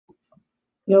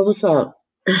Yo, what's up?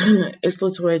 It's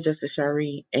Latoya Justice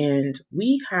Shari, and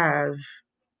we have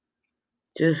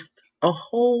just a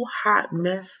whole hot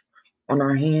mess on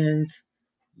our hands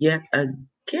yet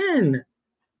again.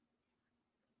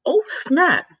 Oh,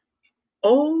 snap.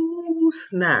 Oh,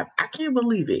 snap. I can't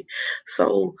believe it.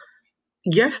 So,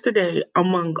 yesterday,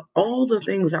 among all the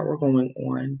things that were going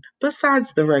on,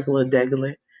 besides the regular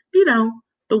degular, you know,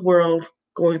 the world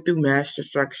going through mass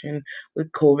destruction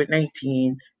with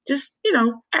COVID-19, just,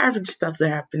 average stuff that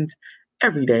happens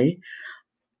every day,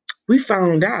 we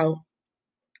found out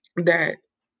that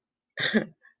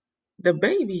the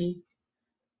baby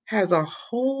has a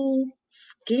whole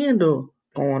scandal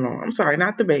going on. I'm sorry,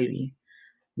 not the baby,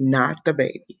 not the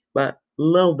baby, but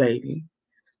Lil Baby.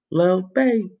 Lil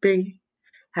Baby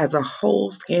has a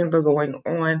whole scandal going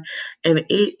on, and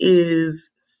it is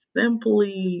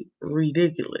simply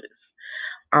ridiculous,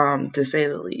 to say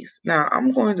the least. Now,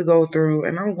 I'm going to go through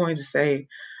and I'm going to say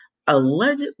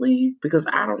allegedly because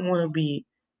I don't want to be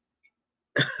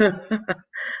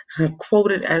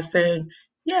quoted as saying,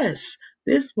 yes,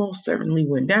 this most certainly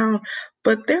went down,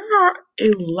 but there are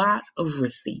a lot of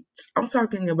receipts. I'm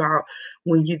talking about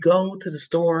when you go to the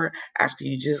store after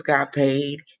you just got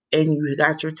paid and you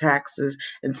got your taxes,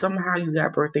 and somehow you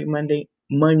got birthday Monday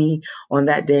money on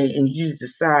that day, and you just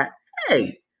decide,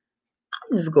 hey,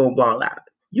 I'm just gonna ball out.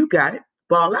 You got it,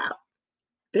 ball out.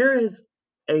 There is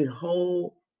a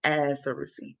whole ass of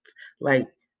receipts. Like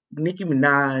Nicki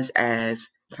Minaj as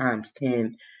times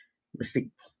 10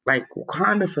 receipts. Like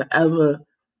Wakanda Forever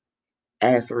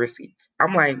as the receipts.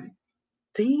 I'm like,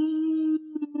 damn.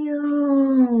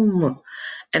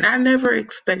 And I never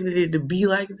expected it to be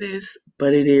like this,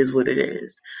 but it is what it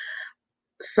is.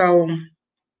 So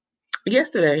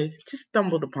yesterday, just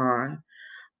stumbled upon,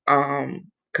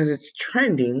 because it's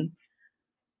trending,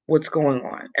 what's going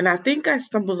on. And I think I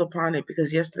stumbled upon it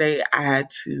because yesterday I had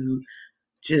to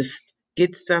just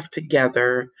get stuff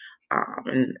together,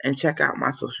 and check out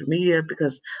my social media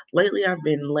because lately I've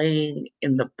been laying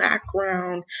in the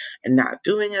background and not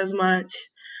doing as much,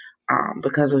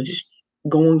 because of just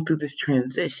going through this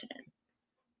transition.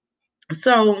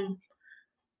 So,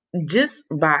 just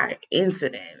by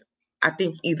incident, I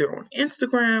think either on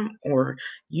Instagram or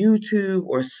YouTube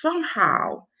or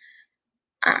somehow,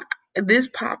 I, this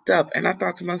popped up, and I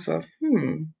thought to myself,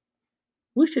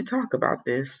 we should talk about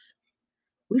this.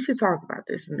 We should talk about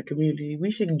this in the community. We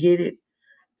should get it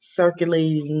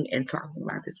circulating and talking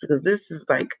about this because this is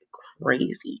like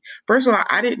crazy. First of all,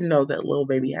 I didn't know that Lil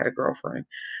Baby had a girlfriend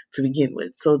to begin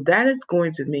with. So that is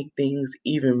going to make things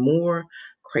even more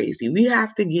crazy. We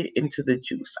have to get into the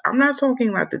juice. I'm not talking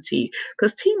about the tea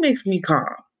because tea makes me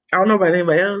calm. I don't know about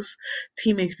anybody else.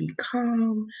 Tea makes me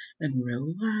calm and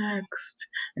relaxed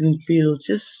and feel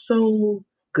just so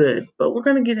good. But we're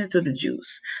going to get into the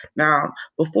juice. Now,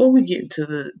 before we get into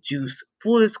the juice,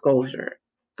 full disclosure.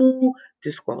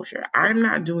 I'm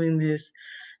not doing this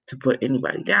to put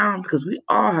anybody down because we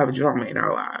all have drama in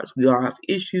our lives. We all have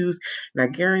issues. And I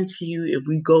guarantee you, if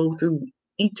we go through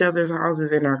each other's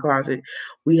houses in our closet,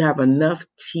 we have enough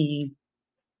tea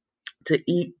to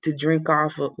eat, to drink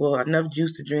off of, well, enough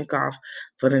juice to drink off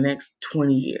for the next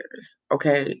 20 years,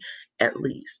 okay, at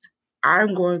least.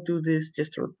 I'm going through this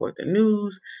just to report the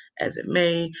news as it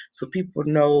may, so people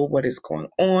know what is going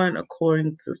on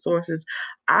according to the sources.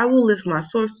 I will list my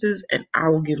sources and I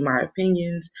will give my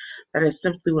opinions. That is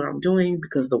simply what I'm doing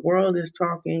because the world is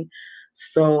talking.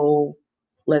 So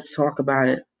let's talk about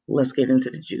it. Let's get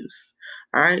into the juice.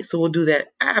 All right, so we'll do that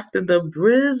after the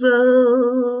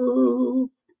brizzle.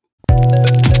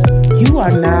 You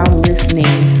are now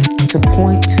listening to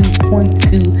Point 2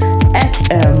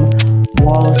 FM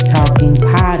Wallace Talking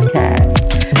Podcast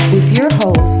with your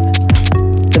host,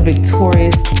 the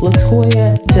victorious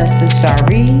Latoya Justice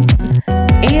Shari,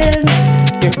 and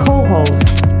your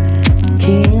co-host,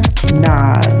 King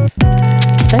Nas.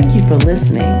 Thank you for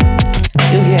listening.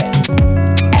 You'll get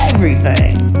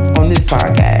everything on this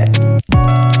podcast.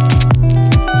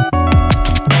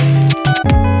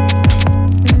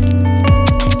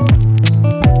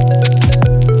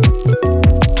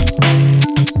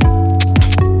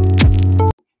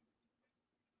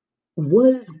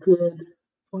 What is good?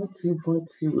 Point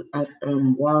 2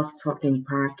 FM Walls Talking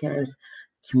Podcast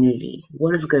community.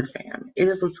 What is good, fam? It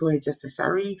is Latoya Justice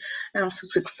Shari, and I'm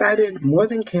super excited, more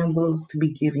than Campbell's, to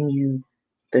be giving you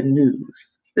the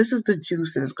news. This is the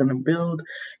juice that is going to build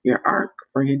your arc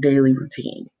for your daily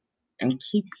routine and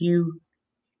keep you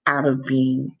out of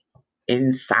being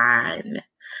inside.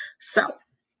 So,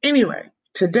 anyway,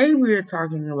 today we are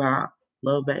talking about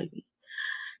Lil Baby.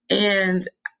 And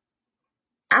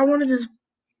I want to just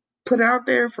put out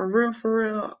there for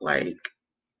real, like,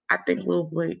 I think Lil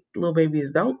Baby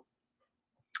is dope.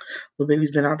 Lil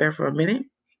Baby's been out there for a minute,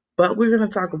 but we're gonna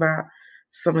talk about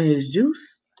some of his juice.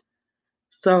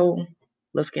 So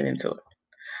let's get into it.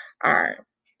 All right.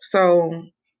 So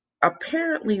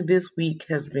apparently this week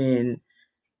has been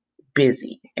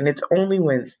busy, and it's only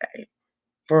Wednesday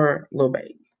for Lil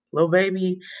Baby. Lil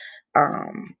Baby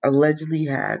allegedly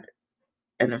had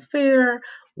an affair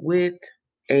with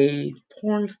a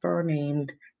porn star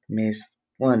named Miss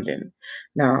London.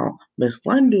 Now, Miss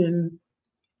London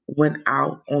went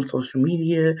out on social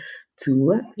media to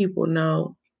let people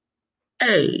know,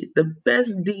 hey, the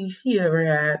best D she ever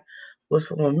had was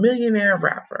from a millionaire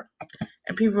rapper.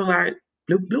 And people were like,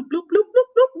 bloop, bloop, bloop, bloop, bloop,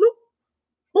 bloop, bloop.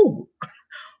 Who?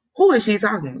 Who is she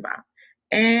talking about?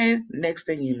 And next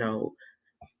thing you know,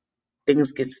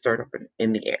 things get stirred up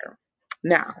in the air.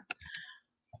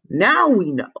 Now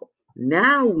we know.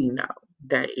 Now we know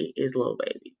that it is Lil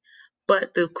Baby.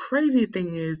 But the crazy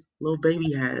thing is, Lil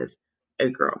Baby has a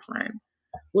girlfriend.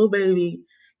 Lil Baby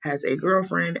has a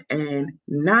girlfriend, and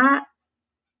not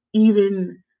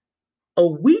even a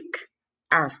week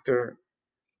after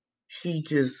she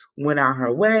just went out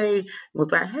her way,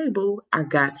 was like, hey, boo, I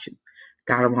got you.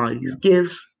 Got him all these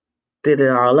gifts, did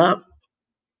it all up.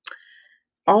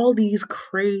 All these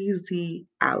crazy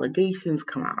allegations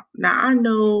come out. Now, I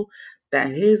know that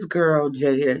his girl,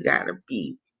 Jada, gotta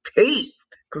be peeved.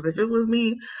 Because if it was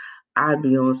me, I'd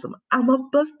be on some, I'ma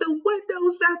bust the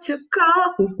windows out your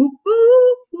car,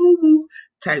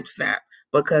 type snap.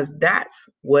 Because that's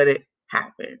what it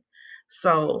happened.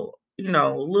 So,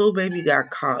 Lil Baby got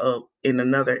caught up in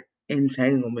another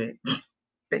entanglement.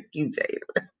 Thank you, Jada.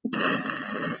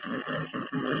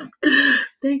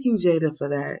 Thank you, Jada, for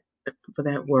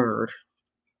that word.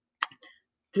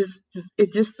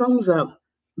 It just sums up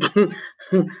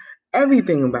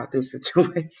everything about this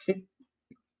situation.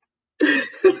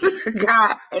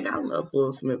 God, and I love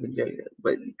Will Smith and Jada,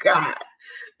 but God,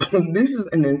 this is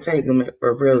an entanglement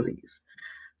for realsies.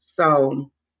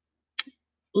 So,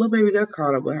 Lil Baby got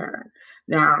caught up with her.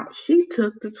 Now, she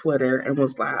took to Twitter and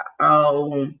was like,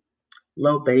 oh,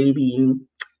 Lil Baby,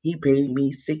 he paid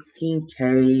me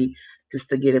 $16K just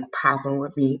to get it popping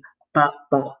with me. But.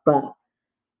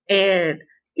 And,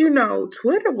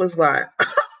 Twitter was like,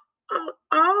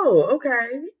 oh,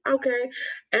 okay.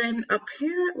 And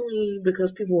apparently,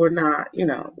 because people were not,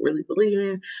 really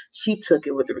believing, she took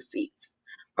it with the receipts.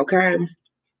 Okay.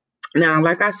 Now,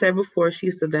 like I said before, she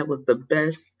said that was the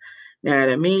best, now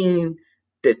I mean,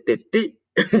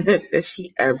 that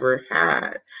she ever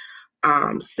had.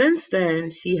 Since then,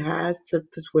 she has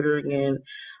took to Twitter again,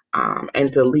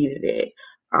 and deleted it.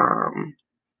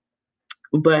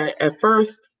 But at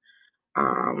first,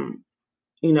 um,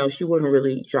 she wasn't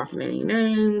really dropping any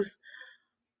names.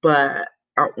 But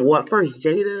first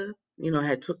Jada,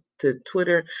 had took to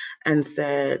Twitter and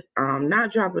said,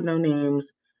 not dropping no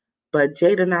names, but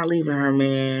Jada not leaving her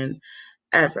man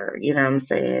ever. You know what I'm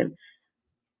saying?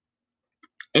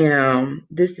 And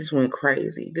this just went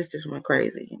crazy.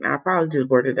 And I probably just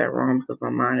worded that wrong because my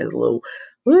mind is a little.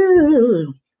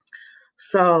 Woo.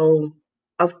 So,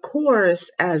 of course,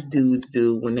 as dudes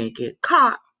do when they get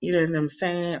caught, you know what I'm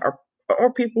saying,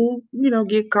 or people,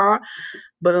 get caught.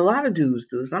 But a lot of dudes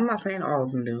do. So I'm not saying all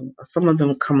of them do. Some of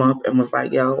them come up and was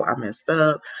like, yo, I messed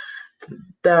up.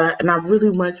 And I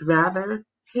really much rather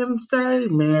him say,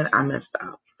 man, I messed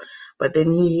up. But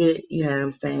then he hit, you know what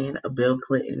I'm saying, a Bill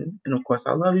Clinton. And of course,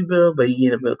 I love you, Bill, but he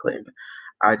hit a Bill Clinton.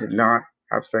 I did not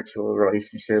have sexual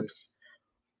relationships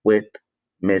with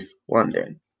Miss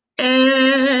London.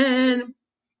 And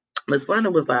Miss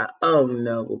London was like, oh,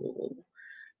 no.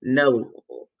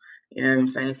 You know what I'm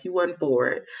saying? She wasn't for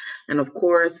it. And of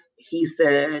course, he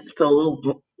said, so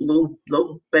Lil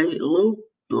Baby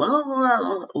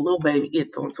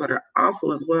gets on Twitter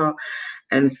also as well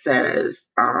and says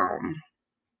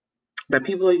that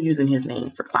people are using his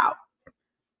name for clout.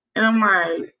 And I'm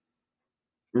like,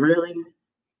 really?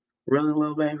 Really,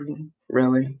 Lil Baby?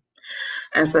 Really?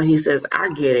 And so he says, I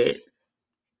get it.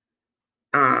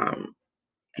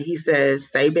 He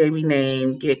says, say baby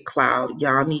name, get clout.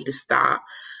 Y'all need to stop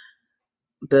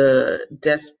the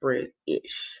desperate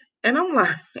ish. And I'm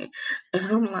like,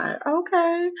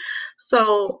 okay.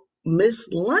 So Miss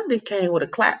London came with a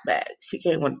clapback. She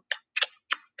came with,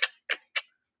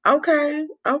 okay,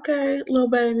 Lil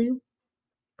Baby.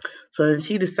 So then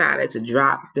she decided to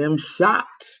drop them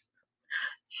shots.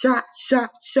 Shots.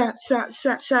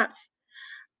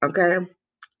 Okay.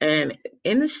 And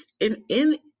in the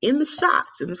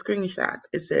shots, in the screenshots,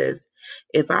 it says,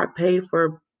 if I pay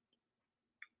for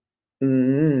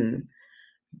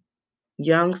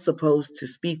Young's supposed to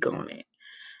speak on it.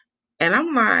 And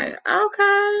I'm like,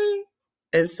 okay.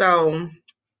 And so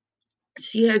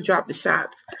she had dropped the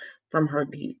shots from her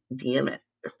DM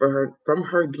from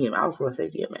her DM. I was going to say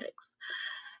DMX.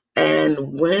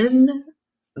 And when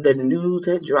the news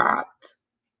had dropped,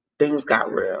 things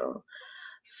got real.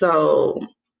 So,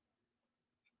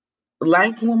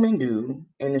 like women do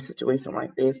in a situation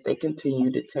like this, they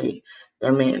continue to take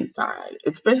their man's side,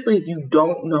 especially if you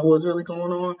don't know what's really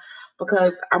going on.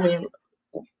 Because, I mean,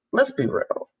 let's be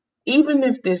real. Even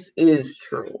if this is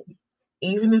true,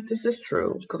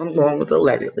 because I'm going with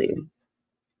allegedly,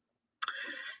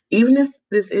 even if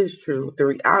this is true, the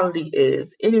reality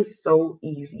is it is so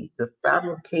easy to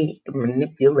fabricate and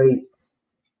manipulate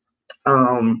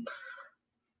um,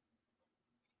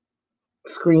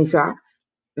 screenshots.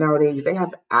 Nowadays, they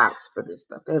have apps for this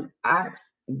stuff. They have apps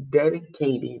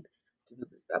dedicated to this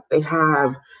stuff. They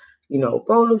have,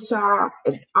 Photoshop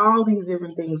and all these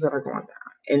different things that are going down.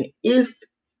 And if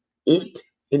it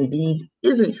indeed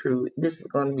isn't true, this is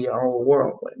going to be a whole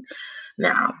whirlwind.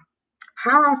 Now,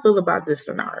 how I feel about this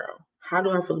scenario, how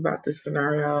do I feel about this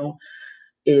scenario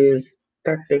is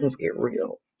that things get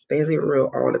real. Things get real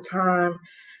all the time.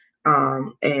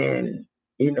 And,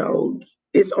 you know,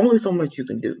 it's only so much you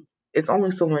can do. It's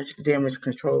only so much damage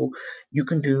control you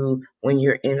can do when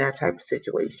you're in that type of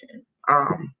situation.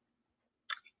 I'm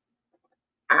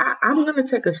going to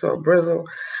take a short bristle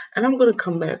and I'm going to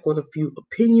come back with a few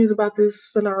opinions about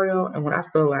this scenario and what I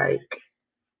feel like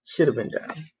should have been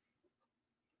done.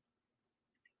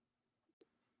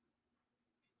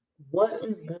 What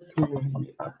is the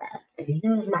theory of that? And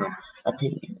here's my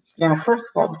opinions. Now, first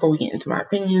of all, before we get into my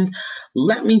opinions,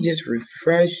 let me just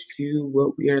refresh you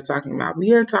what we are talking about.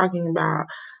 We are talking about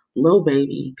Lil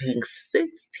Baby paying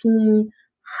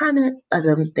 1,600 of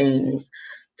them things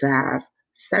to have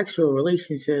sexual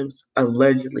relationships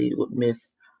allegedly with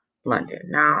Miss London.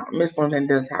 Now, Miss London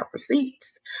does have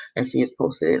receipts, and she has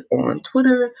posted it on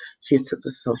Twitter. She has took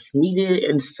to social media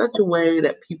in such a way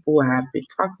that people have been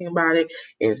talking about it.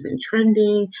 It has been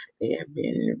trending. They have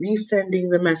been resending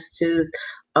the messages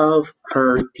of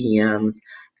her DMs,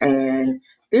 and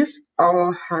this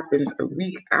all happens a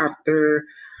week after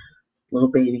Lil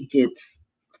Baby gets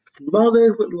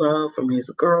smothered with love from his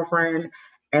girlfriend,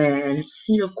 and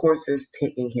she, of course, is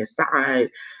taking his side,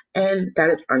 and that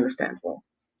is understandable.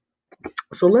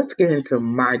 So let's get into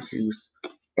my juice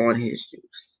on his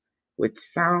juice, which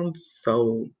sounds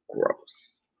so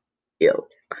gross. Ew.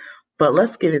 But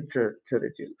let's get into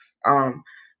the juice.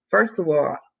 First of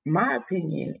all, my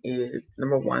opinion is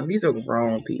number one, these are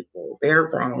grown people. They're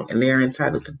grown and they're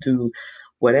entitled to do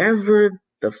whatever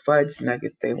the fudge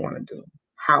nuggets they want to do.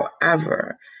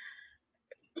 However,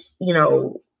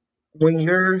 when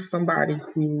you're somebody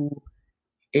who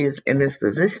is in this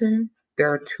position,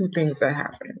 there are two things that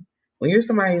happen. When you're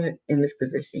somebody in this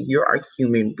position, you're a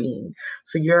human being.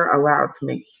 So you're allowed to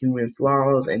make human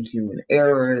flaws and human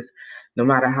errors, no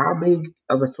matter how big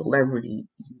of a celebrity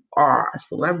you are. A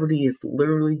celebrity is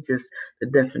literally just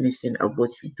the definition of what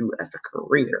you do as a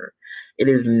career. It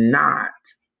is not.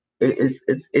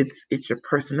 It's your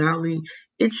personality,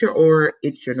 it's your aura,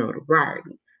 it's your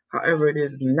notoriety. However, it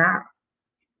is not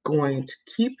going to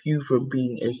keep you from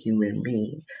being a human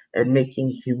being and making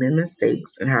human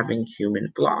mistakes and having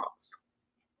human flaws.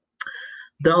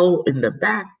 Though in the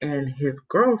back end, his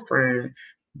girlfriend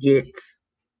gets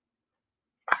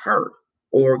hurt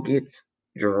or gets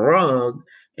drugged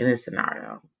in this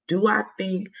scenario. Do I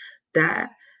think that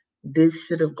this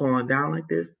should have gone down like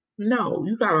this? No,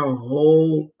 you got a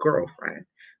whole girlfriend.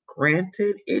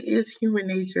 Granted, it is human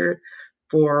nature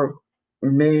for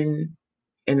men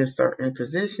in a certain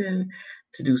position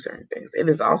to do certain things. It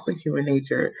is also human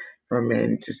nature for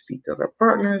men to seek other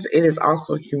partners. It is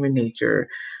also human nature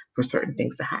for certain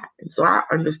things to happen. So I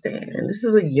understand. And this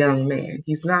is a young man.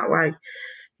 He's not, well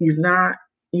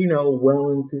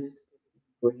into his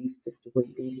where he's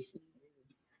situated.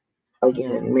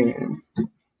 Again, man.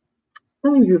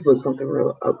 Let me just look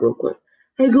something up real quick.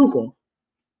 Hey Google,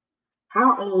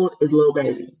 how old is Lil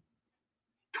Baby?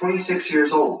 26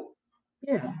 years old.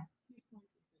 Yeah.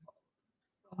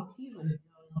 He's a young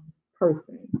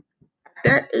person. At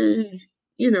that age,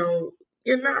 you're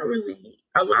not really,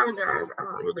 a lot of guys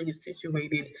aren't really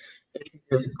situated into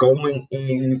just going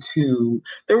into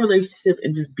the relationship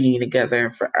and just being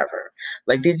together forever.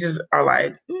 Like they just are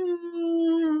like,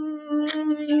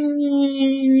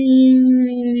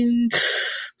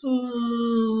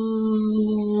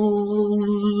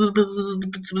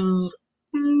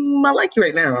 I like you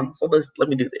right now, so let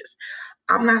me do this.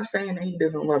 I'm not saying that he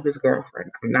doesn't love his girlfriend.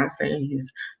 I'm not saying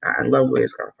he's not in love with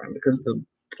his girlfriend because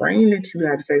brain that you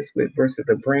have sex with versus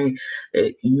the brain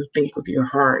that you think with your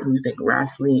heart and you think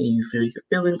rationally and you feel your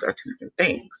feelings are two different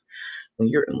things. When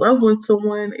you're in love with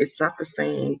someone, it's not the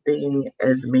same thing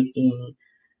as making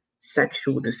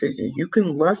sexual decisions. You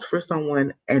can lust for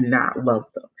someone and not love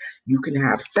them. You can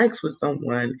have sex with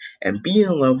someone and be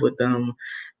in love with them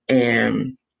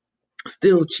and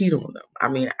still cheat on them. I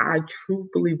mean, I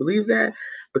truthfully believe that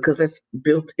because that's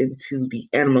built into the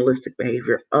animalistic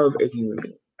behavior of a human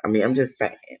being. I mean, I'm just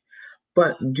saying.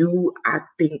 But do I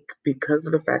think because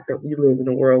of the fact that we live in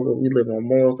a world where we live on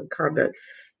morals and conduct,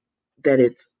 that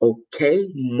it's okay,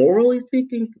 morally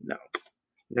speaking? No.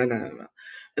 No, no, no, no.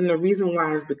 And the reason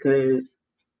why is because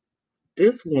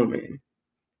this woman,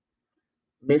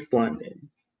 Miss London,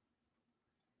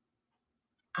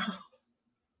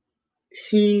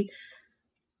 she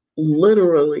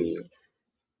literally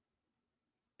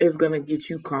is going to get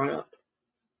you caught up.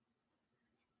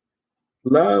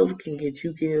 Love can get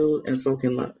you killed, and so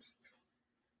can lust.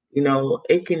 You know,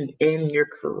 it can end your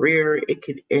career, it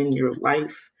can end your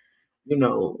life. You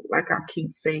know, like I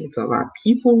keep saying to a lot of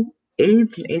people,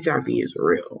 AIDS and HIV is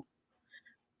real.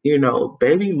 You know,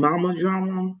 baby mama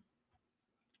drama,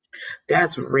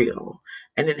 that's real.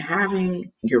 And then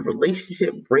having your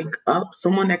relationship break up,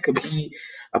 someone that could be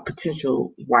a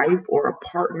potential wife or a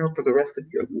partner for the rest of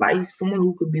your life, someone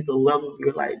who could be the love of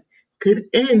your life, could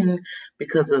end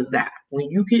because of that.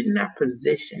 When you get in that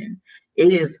position,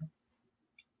 it is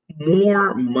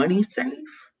more money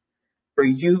safe for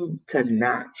you to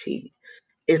not cheat.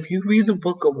 If you read the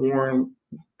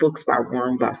books by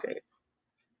Warren Buffett,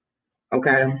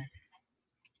 okay?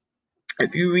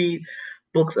 If you read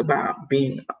books about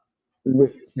being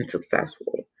rich and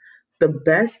successful, the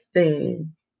best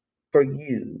thing for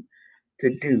you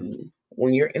to do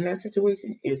when you're in that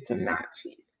situation is to not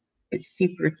cheat. It's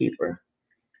cheaper to keep her.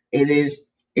 It is.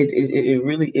 It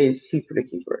really is cheaper to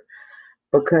keep her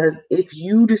because if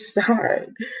you decide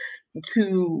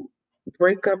to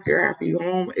break up your happy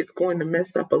home, it's going to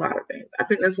mess up a lot of things. I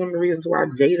think that's one of the reasons why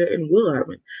Jada and Will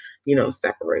haven't,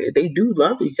 separated. They do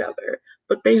love each other,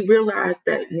 but they realize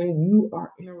that when you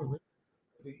are in a relationship,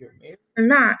 whether you're married or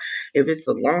not, if it's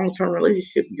a long-term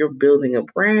relationship, you're building a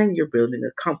brand, you're building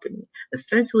a company.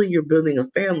 Essentially, you're building a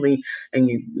family, and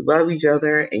you love each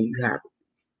other, and you have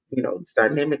this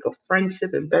dynamic of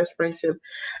friendship and best friendship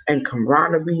and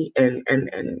camaraderie and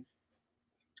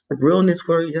realness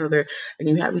for each other, and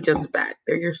you have each other's back.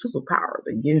 They're your superpower.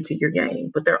 They get into your game,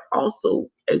 but they're also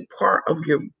a part of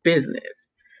your business,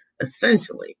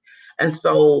 essentially. And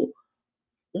so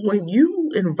when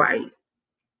you invite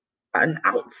an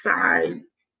outside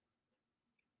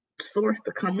source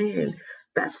to come in,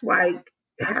 that's like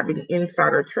having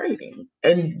insider trading.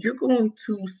 And you're going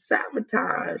to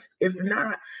sabotage, if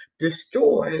not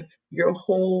destroy, your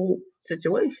whole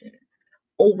situation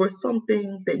over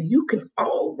something that you can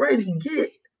already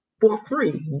get for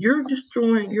free. You're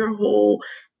destroying your whole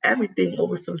everything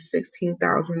over some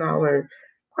 $16,000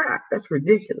 crap. That's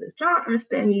ridiculous. Now I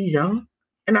understand he's young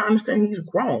and I understand he's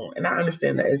grown and I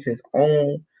understand that it's his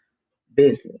own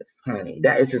business, honey.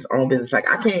 That is his own business. Like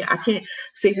I can't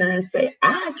sit here and say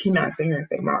I cannot sit here and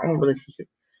say my own relationship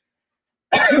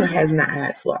has not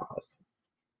had flaws.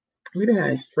 We done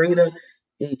had straight up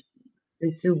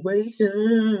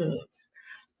situations.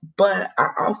 But I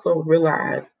also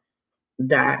realize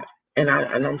that, and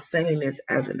I'm saying this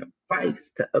as an advice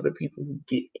to other people who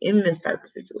get in this type of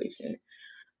situation,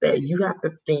 that you have to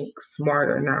think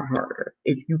smarter, not harder.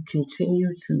 If you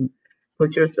continue to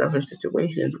put yourself in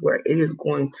situations where it is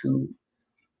going to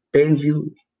bend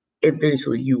you,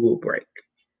 eventually you will break.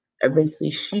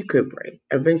 Eventually she could break.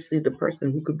 Eventually the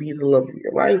person who could be the love of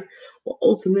your life will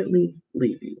ultimately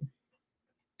leave you.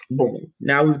 Boom.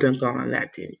 Now we've done gone on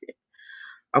that tangent.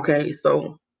 Okay,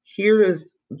 so here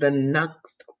is the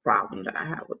next problem that I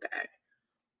have with that.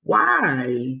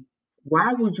 Why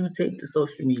would you take to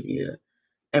social media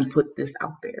and put this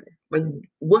out there? Like,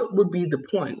 what would be the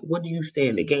point? What do you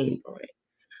stand to gain from it?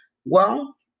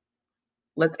 Well,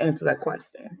 let's answer that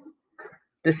question.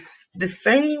 The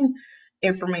same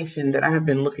information that I have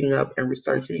been looking up and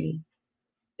researching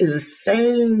is the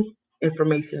same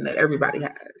information that everybody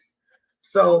has.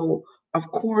 So, of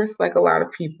course, like a lot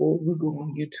of people, we go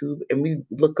on YouTube and we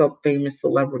look up famous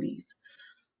celebrities.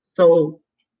 So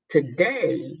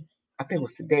today, I think it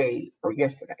was today or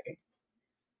yesterday,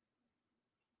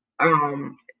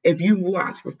 if you've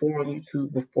watched before on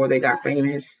YouTube before they got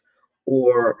famous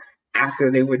or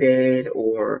after they were dead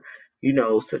or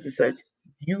such and such,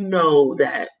 you know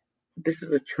that this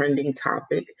is a trending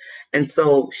topic. And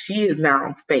so she is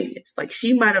now famous. Like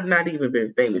she might have not even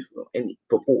been famous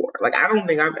before. Like I don't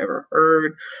think I've ever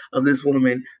heard of this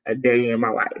woman a day in my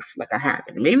life. Like I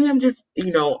haven't. Maybe I'm just,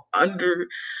 under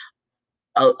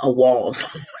a wall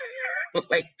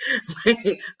like,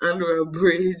 like under a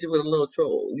bridge with a little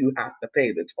troll. You have to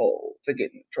pay the toll to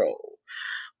get in the troll.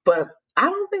 But I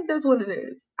don't think that's what it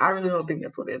is. I really don't think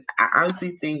that's what it is. I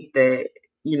honestly think that,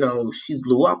 she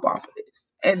blew up off of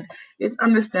this. And it's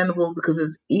understandable because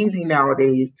it's easy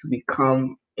nowadays to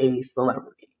become a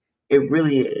celebrity. It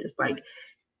really is. Like,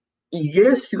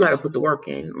 yes, you got to put the work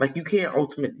in. Like, you can't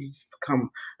ultimately just become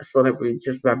a celebrity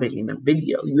just by making a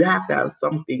video. You have to have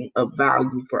something of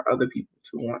value for other people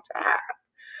to want to have.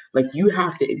 Like, you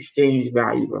have to exchange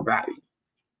value for value.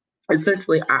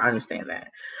 Essentially, I understand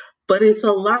that. But it's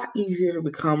a lot easier to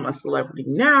become a celebrity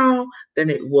now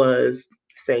than it was,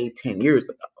 say, 10 years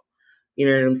ago. You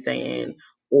know what I'm saying?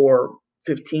 Or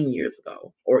 15 years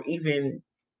ago, or even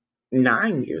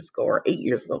 9 years ago, or 8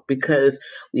 years ago, because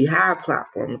we have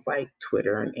platforms like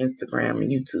Twitter and Instagram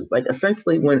and YouTube. Like,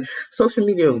 essentially, when social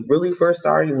media really first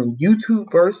started, when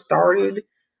YouTube first started,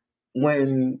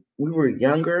 when we were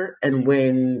younger, and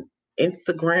when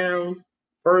Instagram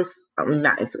first, I mean,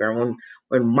 not Instagram,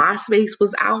 when MySpace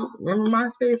was out. Remember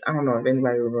MySpace? I don't know if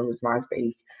anybody remembers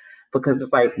MySpace, because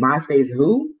it's like, MySpace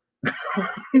who?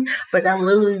 It's like I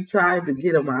literally tried to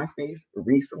get a MySpace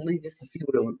recently just to see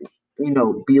what it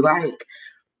would be like.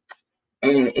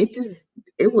 And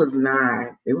it was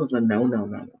not, it was a no, no,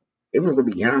 no, no. It was a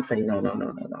Beyonce no, no, no,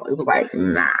 no, no. It was like,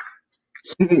 nah.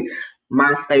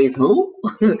 MySpace who?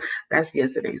 That's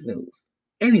yesterday's news.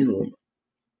 Anywho,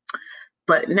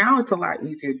 but now it's a lot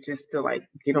easier just to like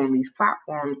get on these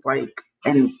platforms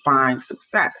and find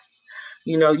success.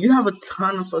 You have a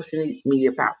ton of social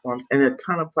media platforms and a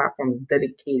ton of platforms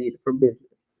dedicated for business.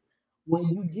 When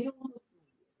you get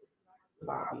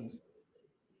on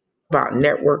about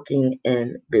networking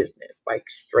and business, like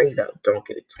straight up, don't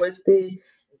get it twisted.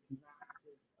 It's not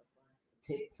just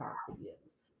a TikTok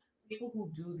videos. People who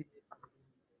do these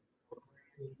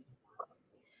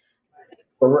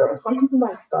for real. Some people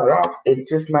might start off, it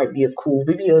just might be a cool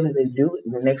video that they do,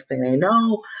 and the next thing they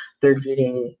know, they're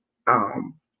getting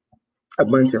a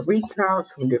bunch of reach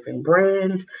outs from different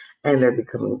brands, and they're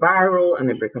becoming viral, and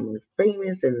they're becoming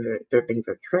famous, and their things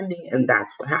are trending, and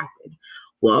that's what happened.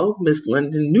 Well, Miss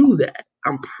London knew that.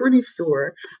 I'm pretty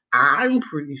sure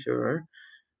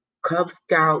Cub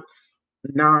Scouts,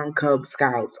 non-Cub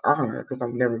Scouts honor, because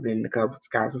I've never been to Cub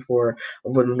Scouts before. I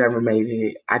would have never made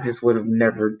it. I just would have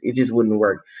never, it just wouldn't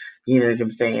work. You know what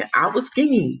I'm saying? I was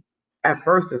skinny at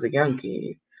first as a young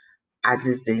kid. I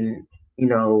just didn't,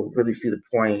 really see the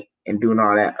point in doing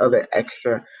all that other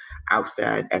extra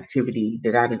outside activity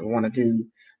that I didn't want to do.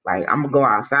 Like, I'm going to go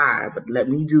outside, but let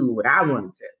me do what I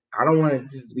want to do. I don't want to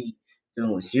just be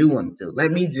doing what you want to do.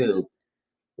 Let me do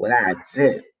what I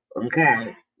do.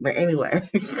 Okay? But anyway,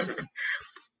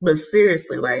 but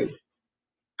seriously, like,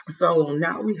 so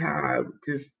now we have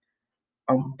just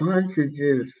a bunch of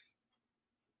just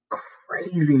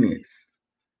craziness.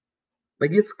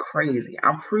 Like, it's crazy.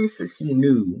 I'm pretty sure she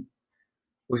knew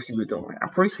what she was doing. I'm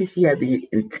pretty sure she had the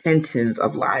intentions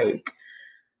of like,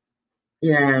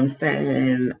 you know what I'm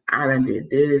saying? I done did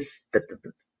this, da, da,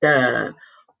 da, da.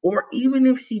 Or even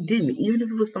if she didn't, even if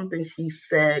it was something she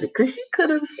said, because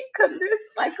there's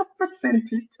like a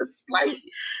percentage, a slight,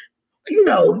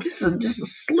 just a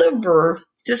sliver,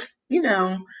 there's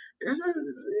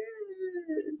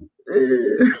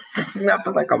I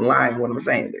feel like I'm lying when I'm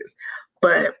saying this,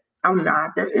 but I'm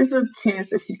not. There is a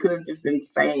chance that she could have just been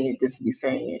saying it just to be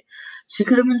saying it. She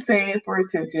could have been saying it for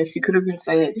attention. She could have been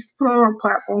saying it just to put it on her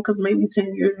platform because maybe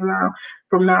 10 years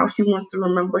from now, she wants to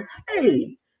remember,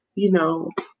 hey,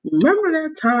 remember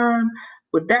that time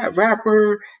with that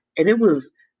rapper and it was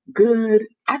good.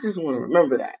 I just want to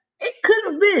remember that. It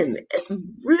could have been. It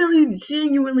really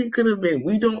genuinely could have been.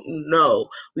 We don't know.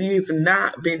 We've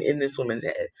not been in this woman's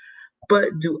head.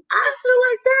 But do I feel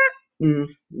like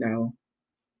that? No.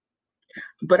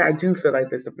 But I do feel like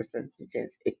there's a percentage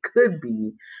chance it could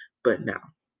be, but no.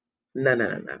 No, no,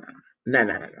 no, no, no. No,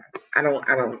 no, no, no. I don't,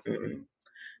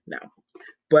 no.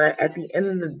 But at the end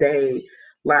of the day,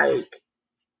 like,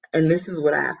 and this is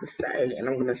what I have to say, and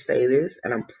I'm going to say this,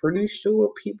 and I'm pretty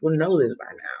sure people know this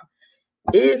by now.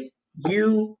 If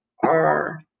you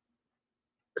are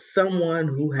someone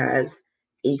who has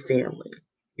a family,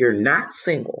 you're not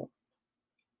single,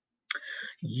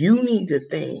 you need to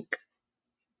think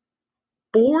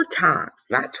 4 times,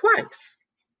 not twice,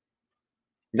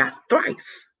 not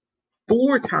thrice,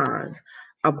 4 times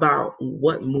about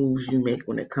what moves you make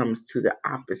when it comes to the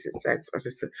opposite sex or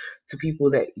just to people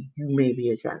that you may be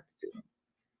attracted to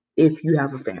if you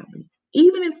have a family.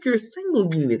 Even if you're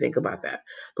single, you need to think about that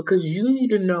because you need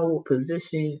to know what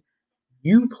position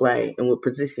you play and what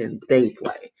position they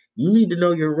play. You need to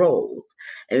know your roles.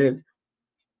 And if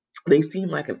they seem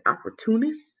like an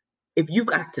opportunist, if you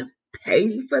got to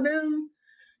pay for them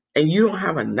and you don't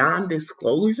have a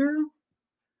non-disclosure,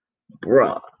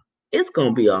 bruh, it's going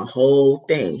to be a whole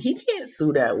thing. He can't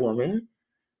sue that woman.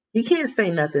 He can't say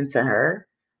nothing to her.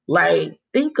 Like,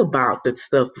 think about the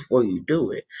stuff before you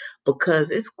do it because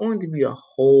it's going to be a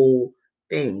whole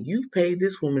thing. You've paid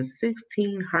this woman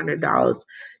 $1,600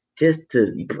 just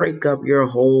to break up your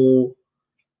whole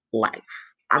life.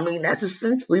 I mean, that's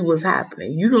essentially what's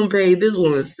happening. You done paid this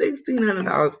woman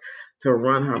 $1,600 to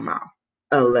run her mouth,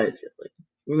 allegedly.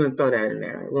 We're going to throw that in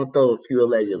there. We're going to throw a few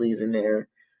allegedlys in there.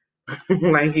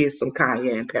 Like here's some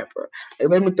cayenne and pepper. Like,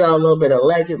 let me throw a little bit of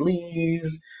allegedlys,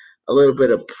 a little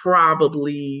bit of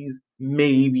probablys,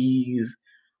 maybes,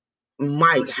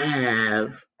 might have,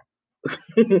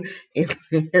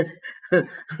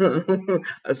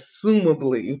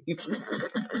 assumably.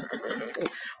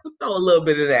 We'll throw a little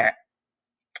bit of that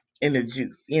in the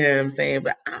juice. You know what I'm saying?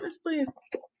 But honestly,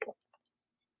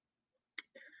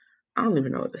 I don't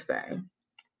even know what to say.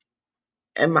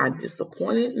 Am I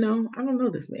disappointed? No, I don't know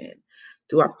this man.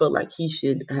 Do I feel like he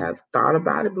should have thought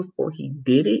about it before he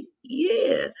did it?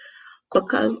 Yeah.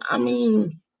 Because, I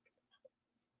mean,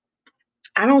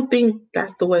 I don't think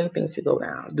that's the way things should go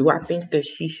down. Do I think that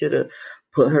she should have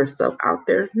put herself out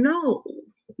there? No.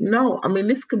 No. I mean,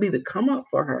 this could be the come up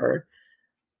for her.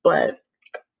 But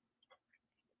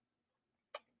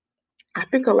I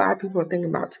think a lot of people are thinking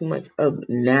about too much of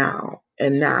now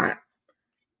and not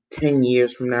 10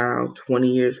 years from now, 20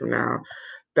 years from now,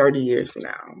 30 years from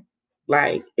now.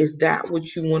 Like, is that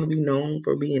what you want to be known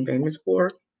for being famous for?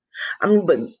 I mean,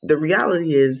 but the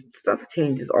reality is stuff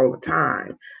changes all the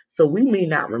time. So we may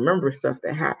not remember stuff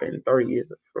that happened 30 years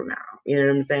from now. You know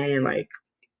what I'm saying? Like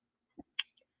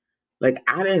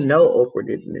I didn't know Oprah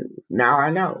did the news. Now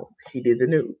I know she did the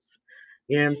news.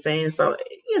 You know what I'm saying? So,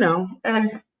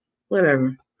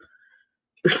 whatever.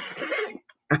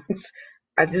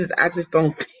 I just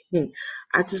don't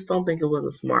think it was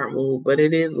a smart move, but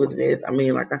it is what it is. I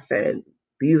mean, like I said,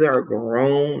 these are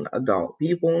grown adult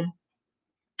people.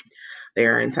 They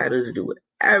are entitled to do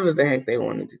whatever the heck they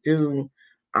wanted to do.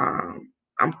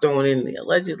 I'm throwing in the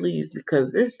allegedly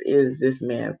because this is this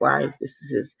man's life. This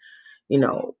is his,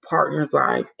 partner's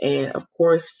life. And of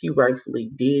course, she rightfully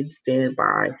did stand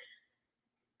by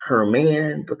her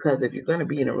man because if you're going to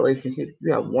be in a relationship,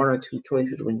 you have one or two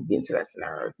choices when you get into that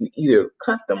scenario. You either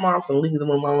cut them off and leave them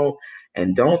alone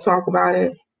and don't talk about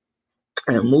it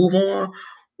and move on,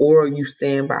 or you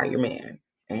stand by your man.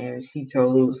 And she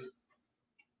chose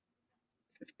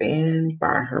to stand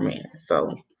by her man.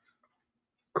 So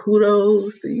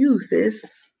kudos to you, sis.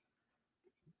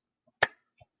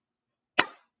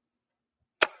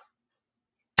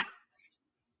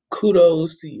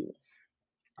 Kudos to you.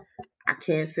 I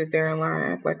can't sit there and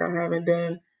laugh like I haven't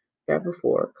done that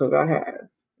before because I have.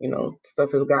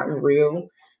 Stuff has gotten real,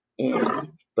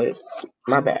 but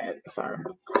my bad. Sorry,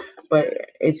 but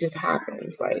it just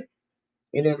happens. Like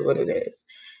it is what it is.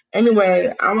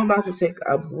 Anyway, I'm about to take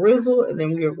a brizzle, and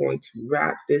then we are going to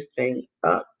wrap this thing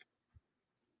up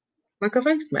like a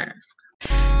face mask.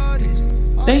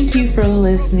 Thank you for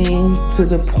listening to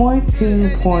the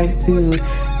 .2.2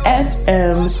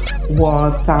 FM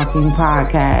Walls Talking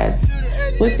Podcast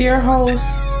with your host,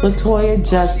 Latoya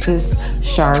Justice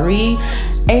Shari,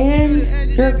 and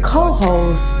your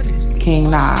co-host, King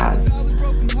Nas.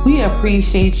 We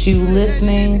appreciate you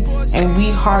listening, and we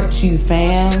heart you,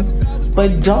 fam.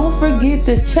 But don't forget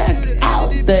to check out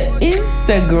the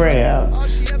Instagram,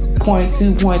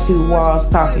 .2.2 Walls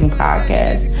Talking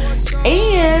Podcast,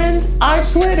 and our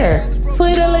Twitter,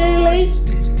 Lily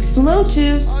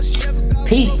Smooches.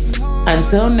 Peace.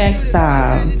 Until next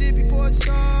time.